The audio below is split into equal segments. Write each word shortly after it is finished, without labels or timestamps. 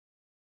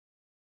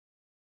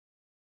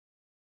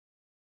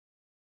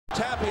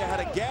Tapia had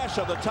a gash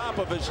on the top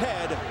of his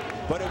head,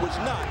 but it was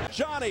not.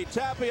 Johnny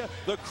Tapia,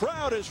 the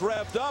crowd is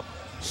revved up.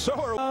 So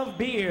are of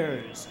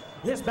beers.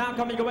 This bout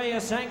coming away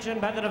is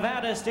sanctioned by the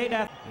Nevada State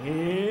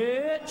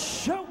It's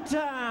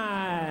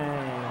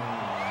showtime!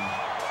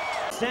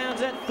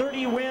 Stands at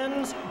 30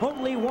 wins,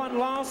 only 1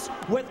 loss,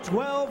 with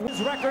 12.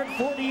 His record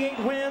 48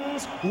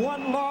 wins,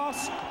 1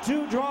 loss,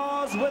 2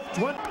 draws with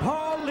 20.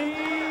 Paulie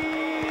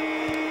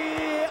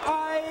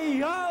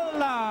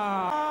Ayala.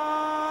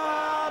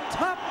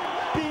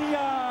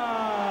 Tapia.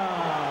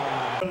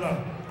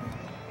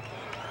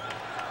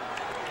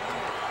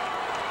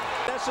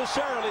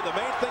 Necessarily, the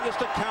main thing is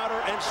to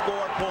counter and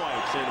score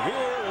points. And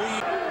here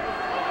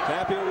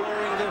Tapia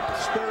wearing the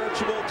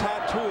spiritual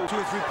tattoo. 2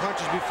 or 3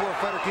 punches before a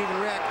fighter can even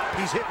react.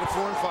 He's hit with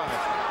 4 and 5.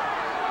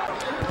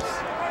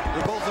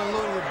 They're both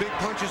unloading with big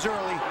punches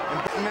early.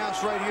 And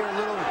mounts right here a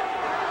little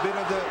bit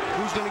of the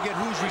who's going to get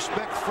whose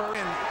respect first,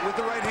 and with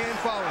the right hand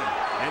following.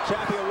 And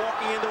Tapia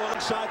walking into one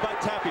side by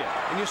Tapia.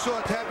 And you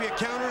saw Tapia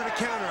counter to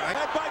counter.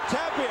 Head by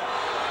Tapia.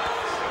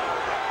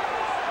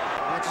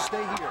 Wants to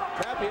stay here.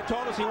 Tapia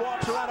told us he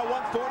walks around at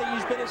 140.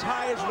 He's been as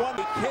high as one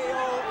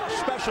KO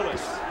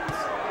specialist.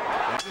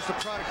 Just a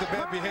product of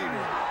bad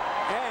behavior.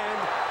 And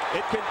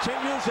it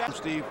continues.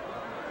 Steve,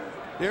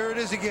 there it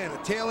is again. A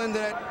tail end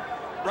of that,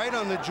 right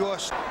on the jaw.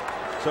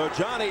 So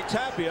Johnny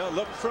Tapia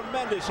looked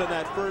tremendous in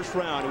that first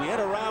round. We had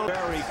a round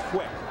very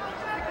quick.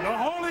 No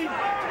holding.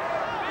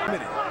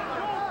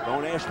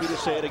 Don't ask me to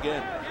say it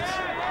again.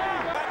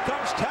 Back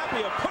comes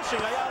Tapia pushing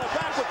Ayala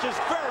back, which is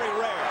very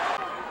rare.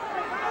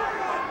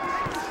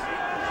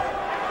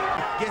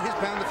 Get his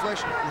pound of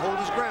flesh and hold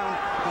his ground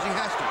because he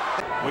has to.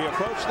 We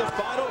approach the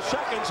final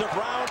seconds of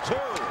round 2.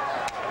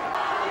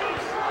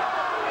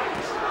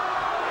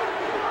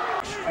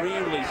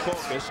 Extremely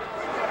focused.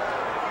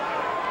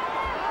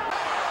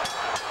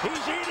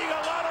 He's eating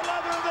a lot of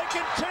leather, and they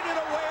continue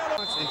to wail.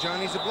 And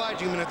Johnny's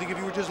obliging him, and I think if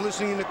you were just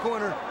listening in the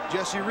corner,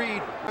 Jesse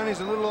Reed, Johnny's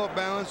a little off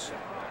balance.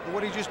 And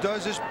what he just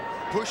does is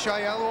push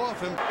Ayala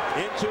off him.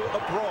 Into a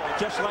brawl,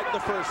 just like the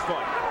first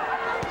fight.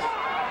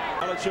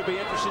 Well, it should be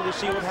interesting to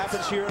see what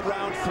happens here in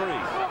round 3.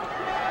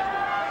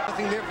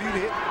 Nothing there for you to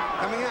hit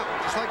coming out,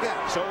 just like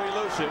that. So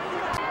elusive.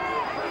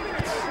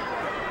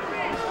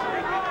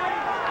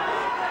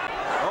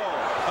 Oh,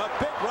 a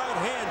big right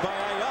hand by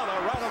Ayala,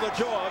 right on the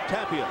jaw of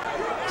Tapia.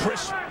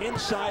 Crisp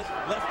inside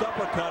left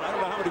uppercut. I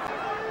don't know how many.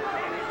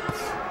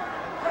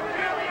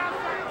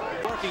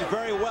 Working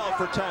very well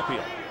for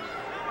Tapia.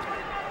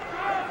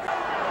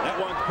 That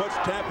one puts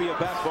Tapia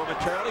back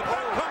momentarily.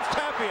 Here comes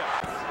Tapia.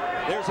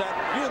 There's that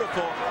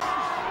beautiful.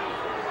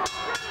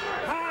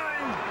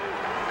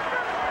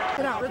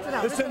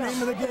 It's the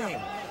name of the game.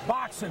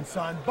 Boxing,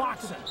 son.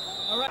 Boxing.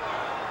 All right.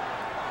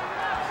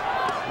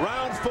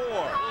 Round 4.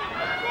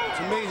 It's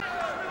amazing.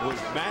 Was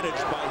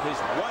managed by his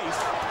wife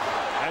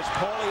as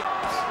Paulie,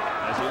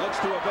 as he looks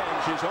to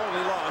avenge his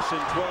only loss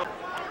in 12.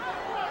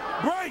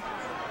 Break.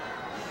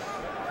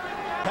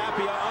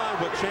 Tapia on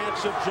with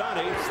chance of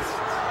Johnny,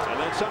 and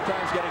then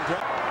sometimes getting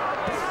dropped.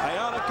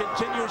 Ayala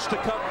continues to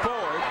come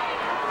forward.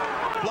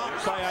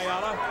 Blocked by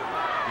Ayala.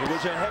 It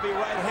was a heavy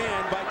right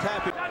hand by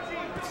Tapia.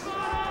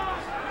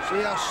 See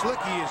how slick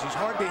he is. He's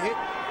hard to hit.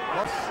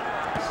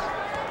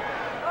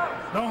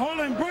 No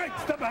holding. Break.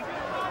 Step back.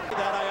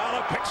 That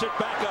Ayala picks it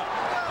back up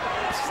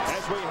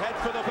as we head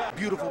for the back.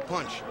 Beautiful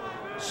punch.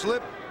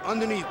 Slip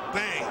underneath.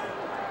 Bang.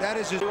 That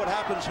is his. See what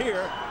happens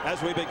here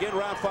as we begin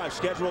round 5,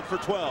 scheduled for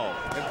 12.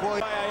 And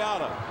Paulie by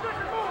Ayala.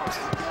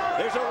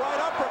 There's a right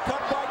uppercut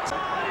by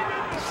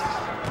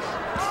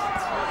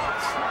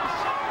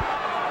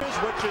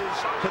which is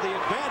to the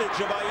advantage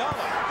of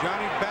Ayala.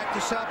 Johnny back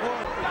to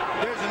southpaw.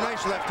 There's a nice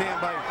left hand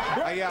by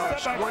Ayala.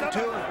 1-2.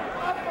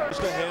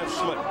 Just a half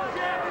slip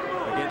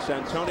against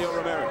Antonio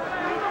Romero.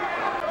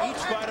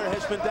 Each fighter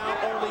has been down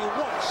only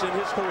once in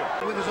his career.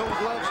 With his own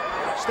gloves,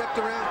 stepped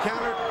around,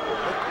 countered,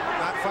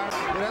 not fired.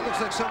 But that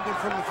looks like something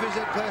from the phys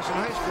ed class in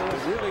high school.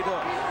 It really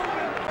does.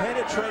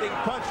 Penetrating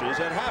punches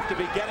that have to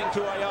be getting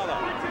to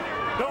Ayala.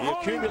 The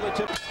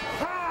cumulative.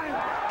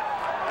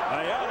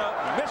 Ayala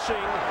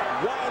missing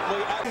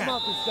wildly. Okay. All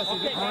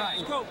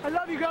right. I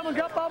love you, Grandma.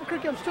 Got Bob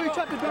Cookie. I'm still your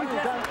chocolate baby.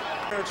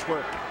 Parents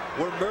were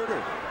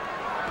murdered.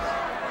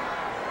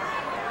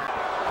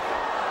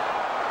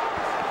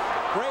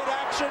 Great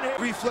action here.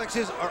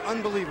 Reflexes are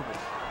unbelievable.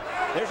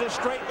 There's a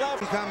straight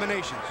left.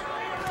 Combinations.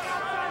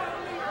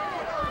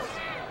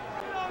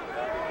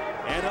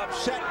 And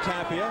upset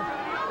Tapia.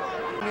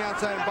 On the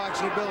outside and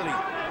boxing ability.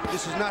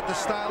 This is not the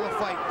style of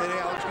fight that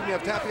Alex give me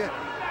of Tapia.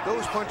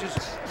 Those punches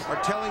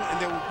are telling, and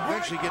they'll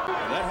eventually get.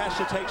 That has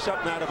to take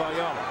something out of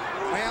Ayala.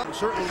 Ayala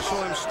certainly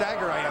saw him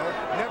stagger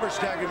Ayala. Never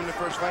staggered him in the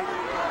first fight.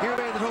 Here,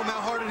 man, at home,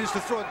 how hard it is to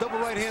throw a double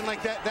right hand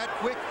like that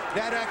quick,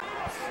 that act.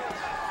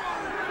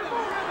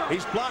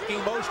 He's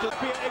blocking most of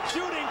the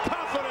exuding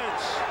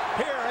confidence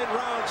here in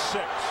round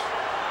 6.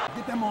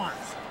 Get them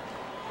arms.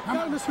 Come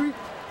on, Miss Reed.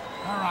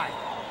 All right.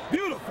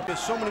 Beautiful.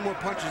 There's so many more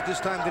punches this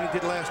time than he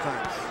did last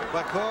time.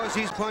 Because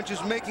these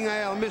punches making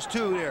Ayala miss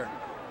 2 there.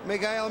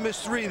 Make Ayala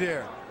miss 3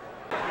 there.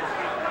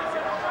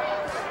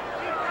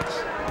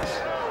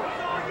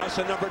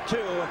 And number 2,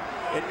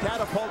 it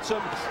catapults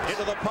him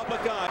into the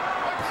public eye.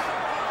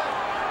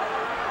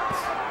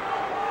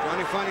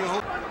 Johnny finding a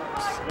home.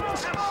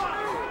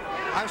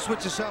 I've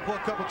switched to southpaw a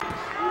couple.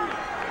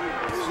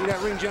 See, that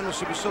ring general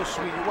should be so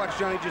sweet. You watch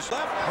Johnny just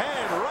Left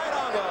hand right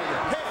on the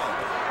head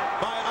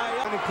by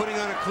Ayala. Putting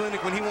on a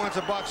clinic. When he wants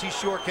a box, he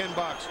sure can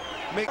box.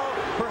 Make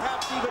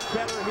perhaps even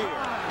better here.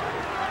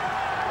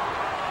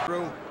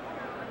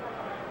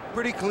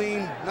 Pretty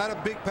clean, not a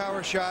big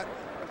power shot.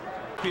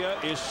 Tapia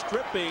is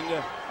stripping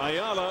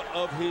Ayala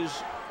of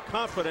his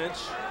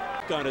confidence.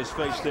 On his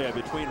face there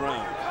between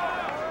rounds.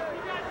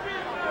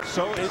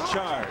 So in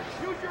charge.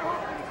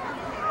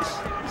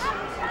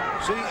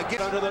 See,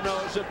 again under the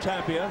nose of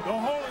Tapia. Don't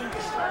hold it.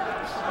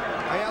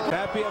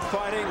 Tapia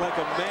fighting like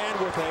a man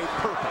with a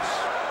purpose.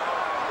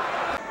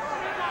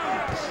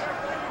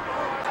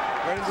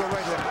 Right into a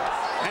right hook.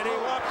 And he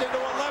walked into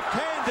a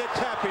left-handed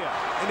Tapia.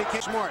 And he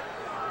came smart.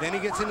 Then he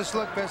gets in the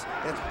slugfest.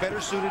 That's better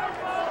suited.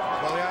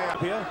 Paulie Ayala.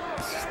 Tapia.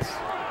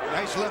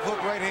 Nice left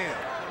hook, right hand.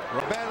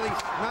 Badly,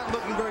 not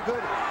looking very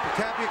good.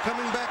 Tapia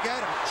coming back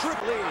at him.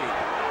 Triple lead.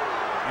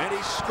 And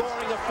he's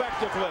scoring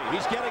effectively.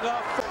 He's getting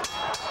off.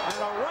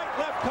 And a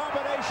right-left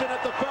combination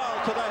at the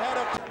bell to the head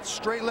of.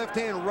 Straight left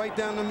hand right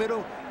down the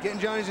middle. Getting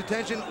Johnny's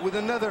attention with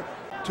another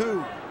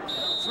 2,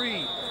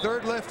 3.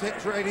 Third left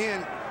hit, right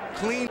hand.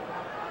 Clean.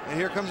 And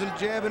here comes a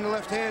jab in the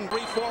left hand.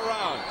 3-4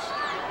 rounds.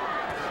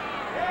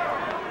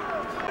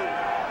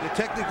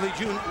 Technically,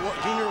 Junior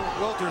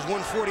Welter's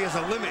 140 as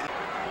a limit.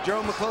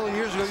 Gerald McClellan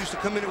years ago used to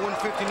come in at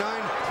 159,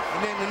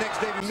 and then the next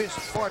day we missed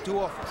far too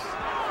often.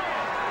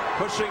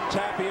 Pushing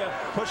Tapia,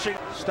 pushing,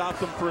 stopped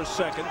him for a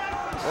second.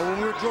 Well,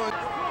 when we were drawing,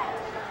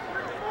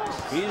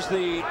 he's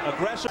the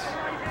aggressive.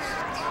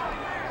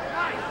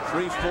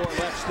 3-4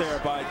 lefts there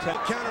by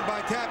Tapia. Countered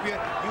by Tapia.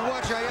 You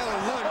watch Ayala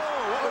lunge. Oh,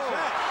 what was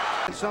that?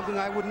 It's something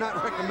I would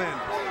not recommend.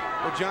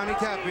 But Johnny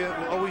Tapia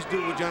will always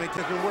do what Johnny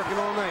Tapia been working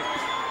all night.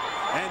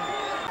 And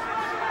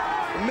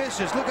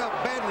misses. Look how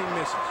badly he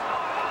misses.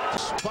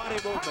 Body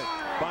movement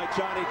by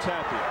Johnny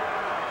Tapia.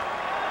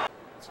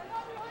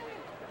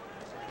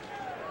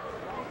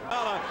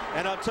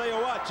 And I'll tell you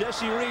what,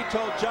 Jesse Reed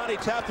told Johnny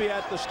Tapia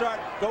at the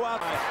start, go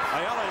out.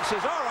 Ayala and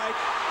says, all right,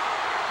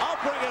 I'll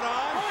bring it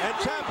on. And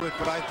Tapia.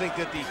 But I think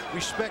that the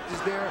respect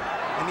is there,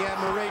 and the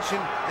admiration,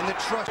 and the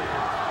trust.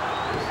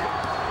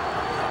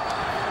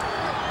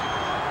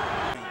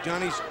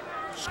 Johnny's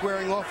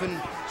squaring off in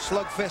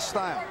slugfest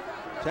style.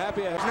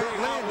 Tapia has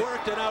been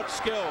outworked and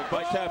outskilled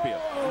by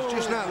Tapia. He's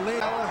just not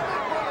landing.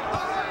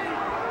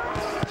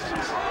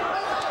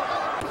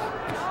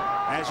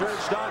 As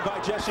urged on by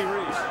Jesse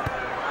Reed.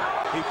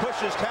 He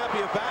pushes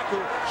Tapia back, who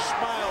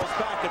smiles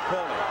back at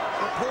Paulie.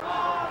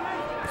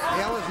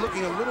 Ayala's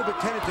looking a little bit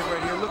tentative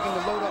right here, looking to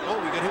load up. Oh,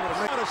 we got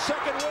hit with a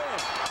second win.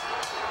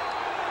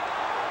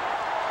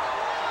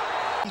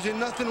 He's in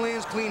nothing,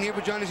 lands clean here,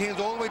 but Johnny's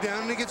hands all the way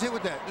down, and he gets hit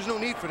with that. There's no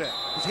need for that.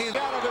 His hands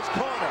out of his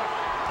corner.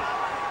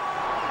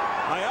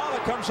 Ayala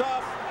comes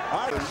off.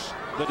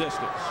 The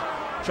distance.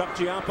 Chuck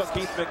Giampa,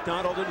 Keith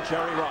McDonald, and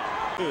Jerry Rock.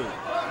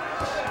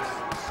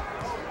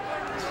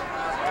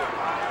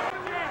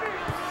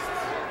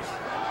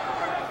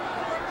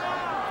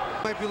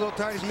 Might be a little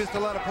tired. He's missed a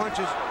lot of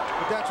punches,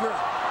 but that's where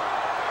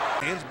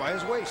hands by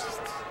his waist.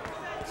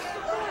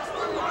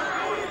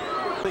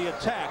 The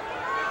attack.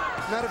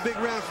 Not a big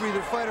round for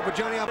either fighter, but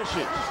Johnny He's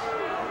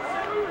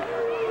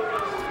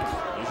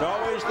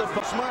always the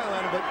smile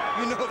at him, but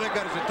you know that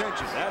got his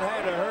attention. That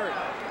had to hurt.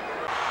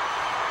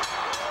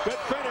 Good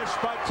finish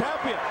by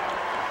Tapia.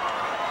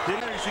 He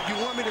said, you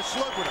want me to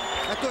slug with him?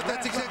 I thought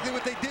that's exactly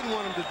what they didn't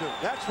want him to do.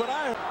 That's what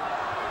I...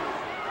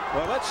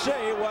 Well, let's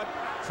see what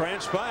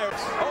transpires.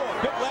 Oh, a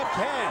big left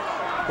hand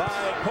by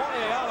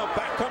Paulie Ayala.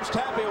 Back comes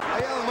Tapia.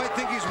 Ayala might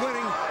think he's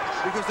winning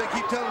because they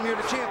keep telling him you're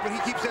the champ, but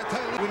he keeps that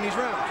title in these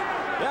rounds.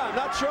 Yeah, I'm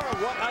not sure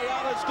what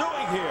Ayala's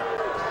doing here.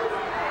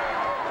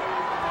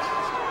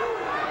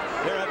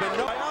 There have been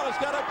no... Ayala's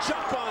got a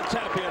jump on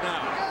Tapia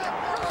now.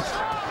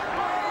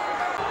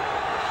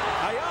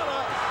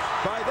 Ayala,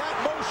 by that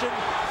motion,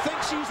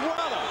 thinks he's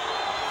Walla.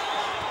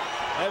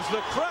 As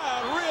the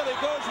crowd really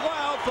goes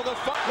wild for the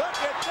fight. Look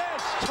at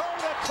this,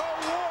 toe-to-toe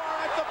war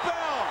at the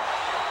bell.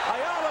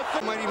 Ayala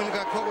might even have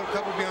got caught with a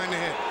couple behind the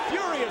head.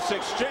 Furious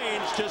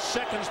exchange just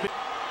seconds.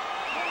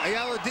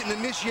 Ayala didn't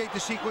initiate the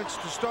sequence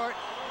to start.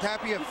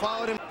 Tapia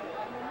followed him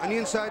on the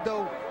inside,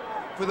 though,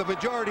 for the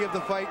majority of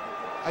the fight.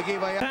 I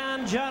gave Ayala.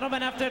 And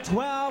gentlemen, after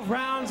 12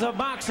 rounds of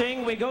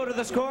boxing, we go to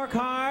the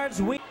scorecards.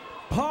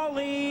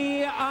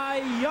 Paulie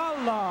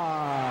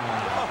Ayala.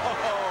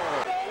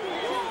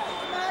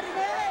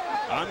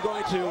 I'm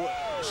going to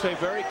stay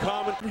very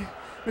calm.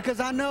 Because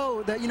I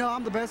know that,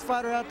 I'm the best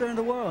fighter out there in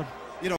the world.